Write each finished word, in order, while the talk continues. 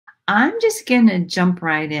I'm just going to jump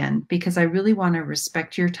right in because I really want to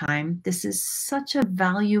respect your time. This is such a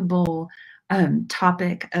valuable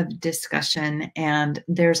topic of discussion, and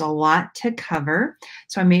there's a lot to cover.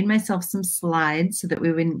 So I made myself some slides so that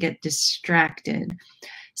we wouldn't get distracted.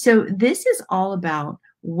 So this is all about,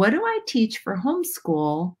 what do I teach for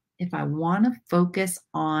homeschool if I want to focus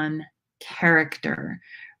on character,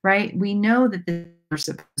 right? We know that this is what we're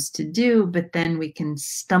supposed to do, but then we can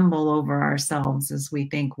stumble over ourselves as we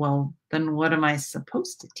think, well, then what am I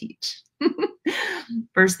supposed to teach?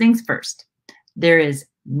 First things first, there is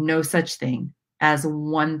no such thing as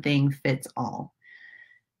one thing fits all,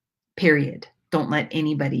 period. Don't let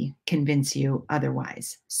anybody convince you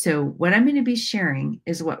otherwise. So what I'm going to be sharing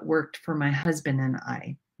is what worked for my husband and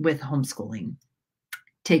I with homeschooling.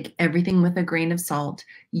 Take everything with a grain of salt,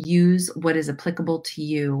 use what is applicable to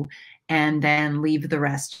you, and then leave the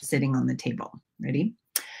rest sitting on the table. Ready?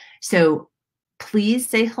 So please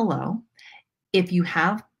say hello. If you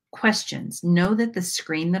have questions, know that the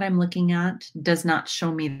screen that I'm looking at does not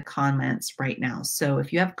show me the comments right now. So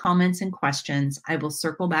if you have comments and questions, I will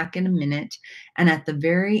circle back in a minute. And at the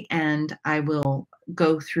very end, I will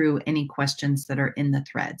go through any questions that are in the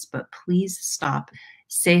threads. But please stop,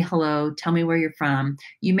 say hello, tell me where you're from.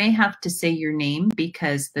 You may have to say your name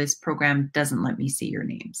because this program doesn't let me see your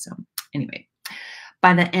name. So anyway,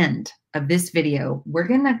 by the end of this video, we're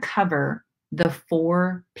going to cover the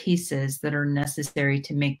 4 pieces that are necessary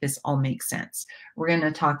to make this all make sense. We're going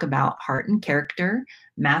to talk about heart and character,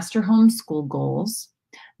 master homeschool goals,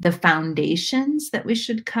 the foundations that we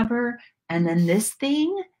should cover, and then this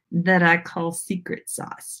thing that I call secret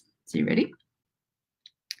sauce. So you ready?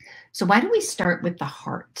 So why do we start with the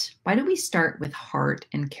heart? Why do we start with heart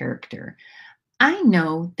and character? I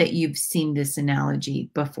know that you've seen this analogy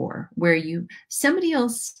before where somebody will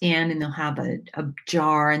stand and they'll have a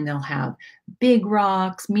jar and they'll have big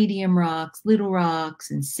rocks, medium rocks, little rocks,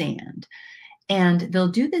 and sand. And they'll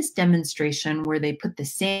do this demonstration where they put the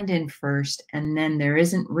sand in first and then there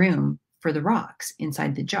isn't room for the rocks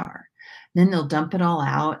inside the jar. Then they'll dump it all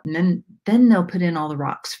out and then they'll put in all the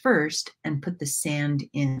rocks first and put the sand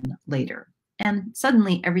in later. And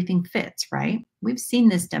suddenly everything fits, right? We've seen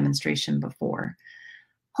this demonstration before.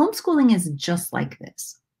 Homeschooling is just like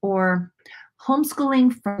this, or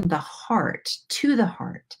homeschooling from the heart to the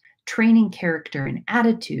heart, training character and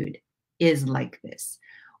attitude is like this.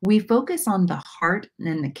 We focus on the heart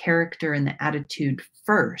and the character and the attitude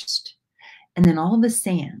first, and then all the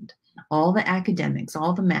sand, all the academics,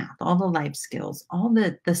 all the math, all the life skills, all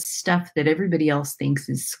the stuff that everybody else thinks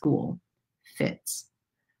is school fits.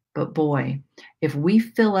 But boy, if we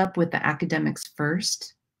fill up with the academics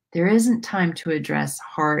first, there isn't time to address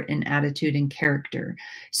heart and attitude and character.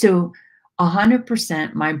 So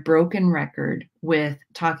 100% my broken record with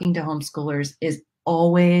talking to homeschoolers is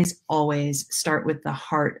always, always start with the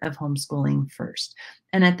heart of homeschooling first.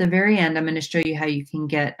 And at the very end, I'm going to show you how you can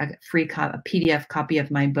get a free a PDF copy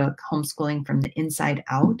of my book, Homeschooling from the Inside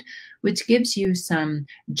Out, which gives you some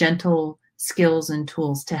gentle skills and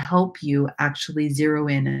tools to help you actually zero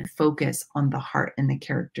in and focus on the heart and the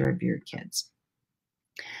character of your kids.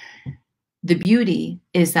 The beauty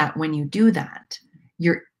is that when you do that,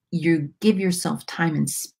 you give yourself time and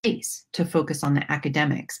space to focus on the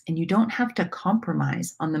academics, and you don't have to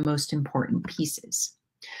compromise on the most important pieces.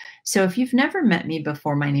 So if you've never met me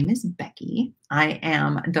before, my name is Becky. I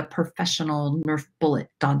am the professional Nerf bullet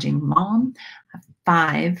dodging mom. I have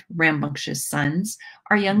 5 rambunctious sons.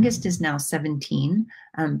 Our youngest is now 17,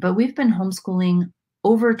 but we've been homeschooling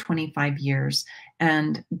over 25 years.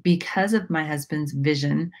 And because of my husband's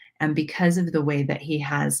vision and because of the way that he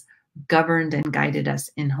has governed and guided us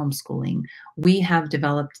in homeschooling, we have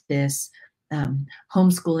developed this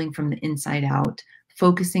homeschooling from the inside out,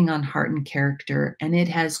 focusing on heart and character, and it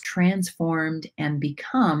has transformed and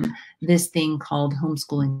become this thing called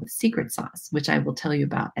homeschooling with secret sauce, which I will tell you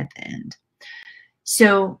about at the end.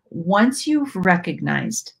 So once you've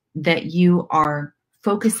recognized that you are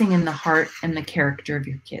focusing in the heart and the character of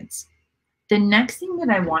your kids, the next thing that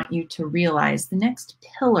I want you to realize, the next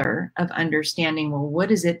pillar of understanding, well,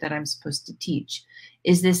 what is it that I'm supposed to teach,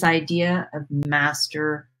 is this idea of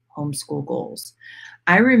master homeschool goals.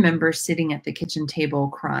 I remember sitting at the kitchen table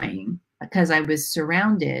crying because I was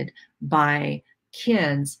surrounded by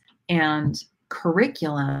kids and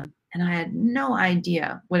curriculum, and I had no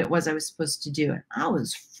idea what it was I was supposed to do. And I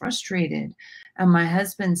was frustrated. And my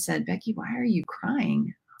husband said, "Becky, why are you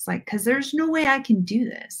crying?" I was like, because there's no way I can do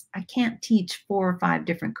this. I can't teach 4 or 5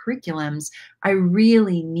 different curriculums. I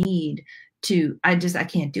really need to, I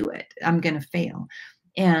can't do it. I'm going to fail.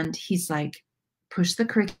 And he's like, push the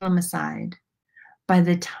curriculum aside. by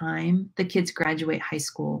the time the kids graduate high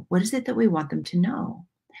school, what is it that we want them to know?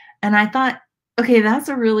 And I thought, okay, that's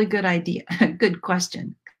a really good idea, a good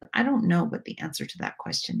question. I don't know what the answer to that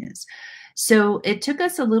question is. So it took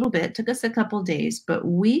us a little bit, took us a couple days, but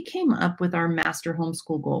we came up with our master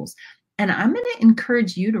homeschool goals. And I'm going to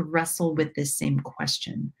encourage you to wrestle with this same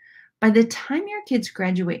question. By the time your kids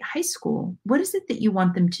graduate high school, what is it that you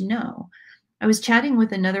want them to know? I was chatting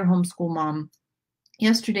with another homeschool mom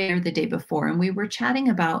yesterday or the day before, and we were chatting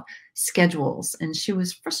about schedules. And she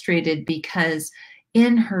was frustrated because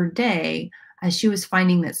in her day, she was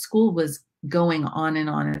finding that school was going on and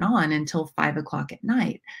on and on until 5 o'clock at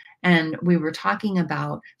night. And we were talking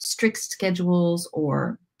about strict schedules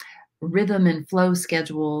or rhythm and flow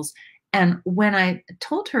schedules. And when I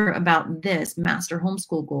told her about this master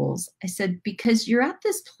homeschool goals, I said, because you're at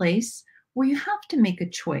this place where you have to make a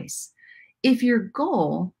choice. If your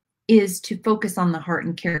goal is to focus on the heart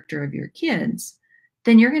and character of your kids,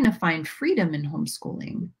 then you're going to find freedom in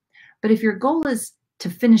homeschooling. But if your goal is to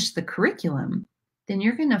finish the curriculum, then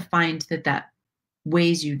you're going to find that that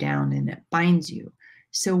weighs you down and it binds you.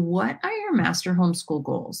 So what are your master homeschool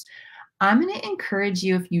goals? I'm going to encourage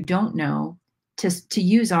you, if you don't know, to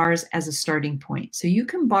use ours as a starting point. So you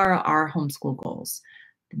can borrow our homeschool goals.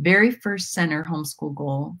 The very first center homeschool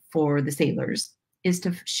goal for the sailors is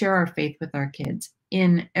to share our faith with our kids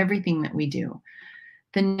in everything that we do.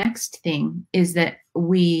 The next thing is that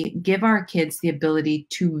we give our kids the ability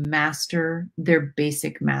to master their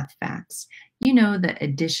basic math facts. You know, the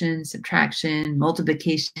addition, subtraction,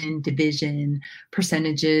 multiplication, division,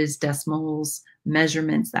 percentages, decimals,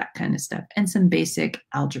 measurements, that kind of stuff, and some basic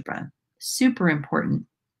algebra. Super important.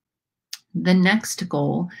 The next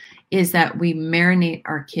goal is that we marinate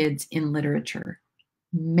our kids in literature.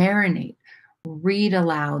 Marinate. Read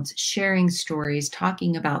alouds, sharing stories,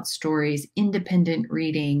 talking about stories, independent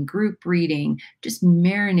reading, group reading, just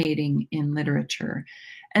marinating in literature.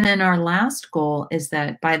 And then our last goal is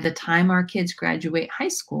that by the time our kids graduate high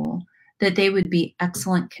school, that they would be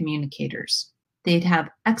excellent communicators. They'd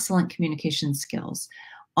have excellent communication skills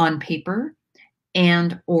on paper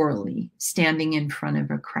and orally, standing in front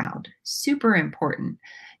of a crowd. Super important.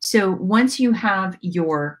 So once you have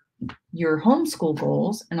your homeschool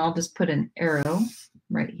goals, and I'll just put an arrow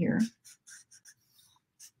right here.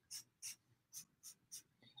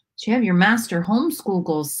 So you have your master homeschool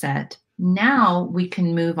goals set. Now we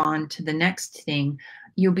can move on to the next thing.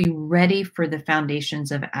 You'll be ready for the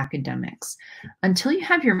foundations of academics. Until you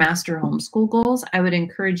have your master homeschool goals, I would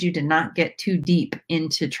encourage you to not get too deep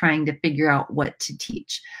into trying to figure out what to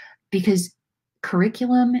teach, because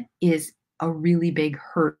curriculum is a really big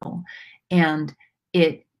hurdle, and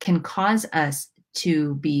it can cause us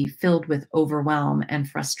to be filled with overwhelm and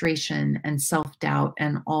frustration and self-doubt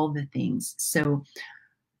and all the things. So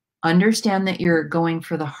understand that you're going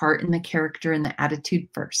for the heart and the character and the attitude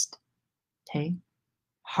first. Okay?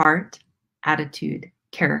 Heart, attitude,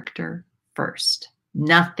 character first.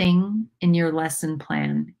 Nothing in your lesson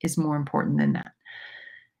plan is more important than that.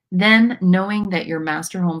 Then knowing that your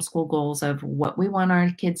master homeschool goals of what we want our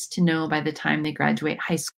kids to know by the time they graduate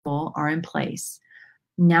high school are in place.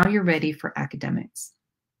 Now you're ready for academics.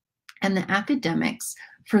 And the academics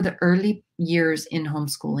for the early years in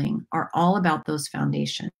homeschooling are all about those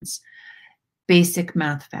foundations. Basic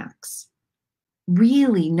math facts.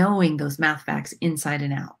 Really knowing those math facts inside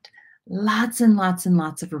and out. Lots and lots and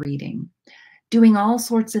lots of reading. Doing all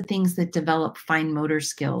sorts of things that develop fine motor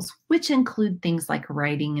skills, which include things like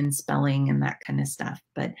writing and spelling and that kind of stuff.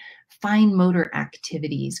 But fine motor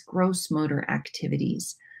activities, gross motor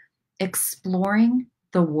activities. Exploring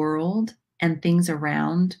the world and things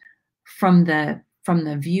around from the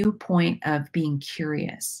viewpoint of being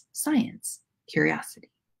curious, science,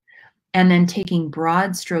 curiosity. And then taking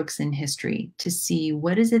broad strokes in history to see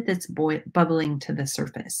what is it that's bubbling to the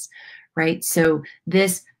surface, right? So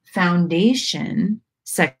this foundation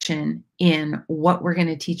section in what we're going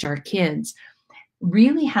to teach our kids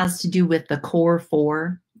really has to do with the core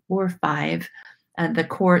 4 or 5.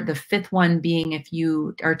 The fifth one being if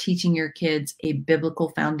you are teaching your kids a biblical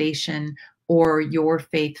foundation or your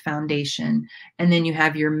faith foundation. And then you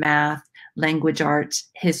have your math, language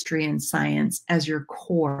arts, history, and science as your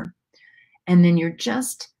core. And then you're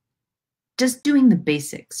just doing the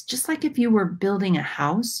basics. Just like if you were building a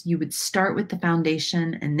house, you would start with the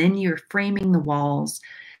foundation and then you're framing the walls.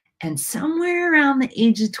 And somewhere around the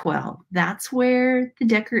age of 12, that's where the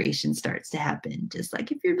decoration starts to happen. Just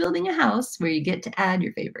like if you're building a house where you get to add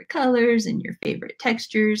your favorite colors and your favorite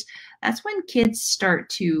textures, that's when kids start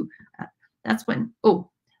to,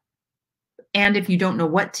 and if you don't know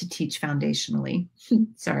what to teach foundationally,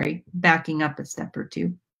 sorry, backing up a step or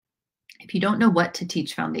two. If you don't know what to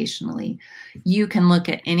teach foundationally, you can look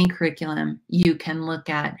at any curriculum. You can look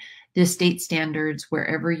at the state standards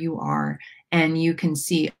wherever you are, and you can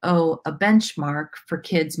see, oh, a benchmark for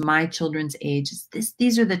kids my children's age is this.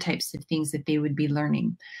 These are the types of things that they would be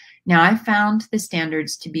learning. Now, I found the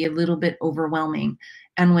standards to be a little bit overwhelming.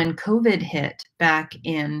 And when COVID hit back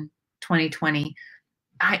in 2020,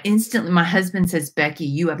 my husband says, Becky,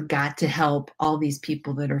 you have got to help all these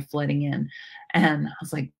people that are flooding in. And I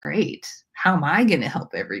was like, great. How am I going to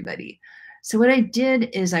help everybody? So what I did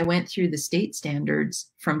is I went through the state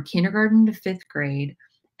standards from kindergarten to fifth grade,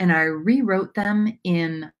 and I rewrote them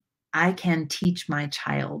in I can teach my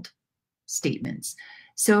child statements.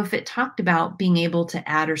 So if it talked about being able to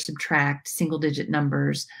add or subtract single digit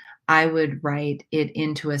numbers, I would write it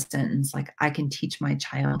into a sentence like, I can teach my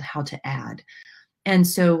child how to add. And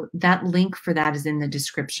so that link for that is in the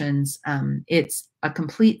descriptions. It's a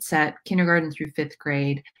complete set, kindergarten through fifth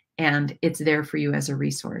grade, and it's there for you as a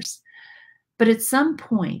resource. But at some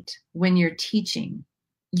point when you're teaching,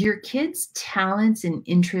 your kids' talents and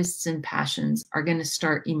interests and passions are going to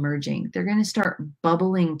start emerging. They're going to start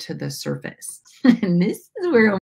bubbling to the surface. And this is where